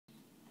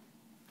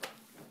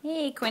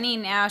Hey, Quinny,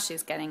 now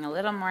she's getting a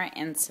little more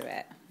into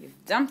it.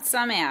 You've dumped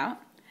some out.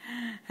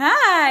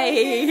 Hi!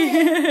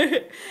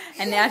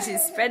 And now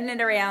she's spreading it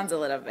around a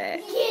little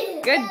bit.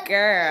 Good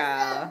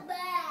girl.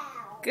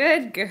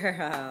 Good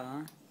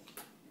girl.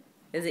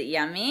 Is it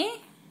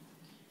yummy?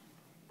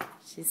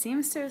 She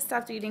seems to have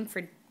stopped eating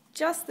for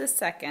just a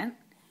second.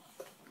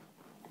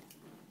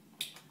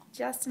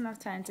 Just enough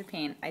time to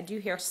paint. I do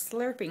hear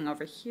slurping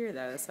over here,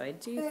 though, so I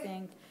do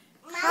think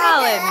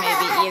Colin may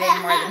be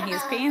eating more than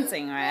he's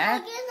painting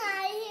with.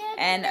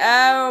 And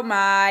oh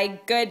my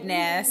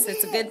goodness,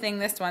 it's a good thing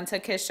this one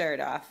took his shirt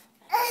off.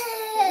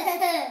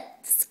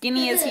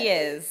 Skinny as he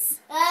is.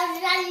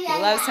 He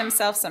loves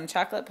himself some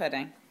chocolate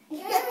pudding.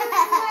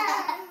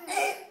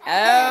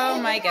 Oh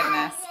my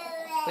goodness.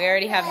 We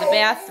already have the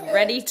bath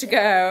ready to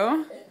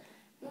go.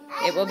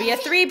 It will be a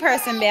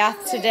 3-person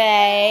bath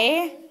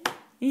today.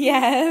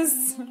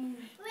 Yes.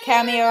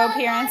 Cameo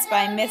appearance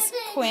by Miss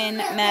Quinn,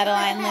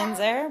 Madeline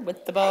Linzer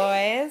with the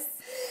boys.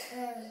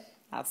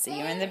 I'll see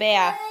you in the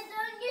bath.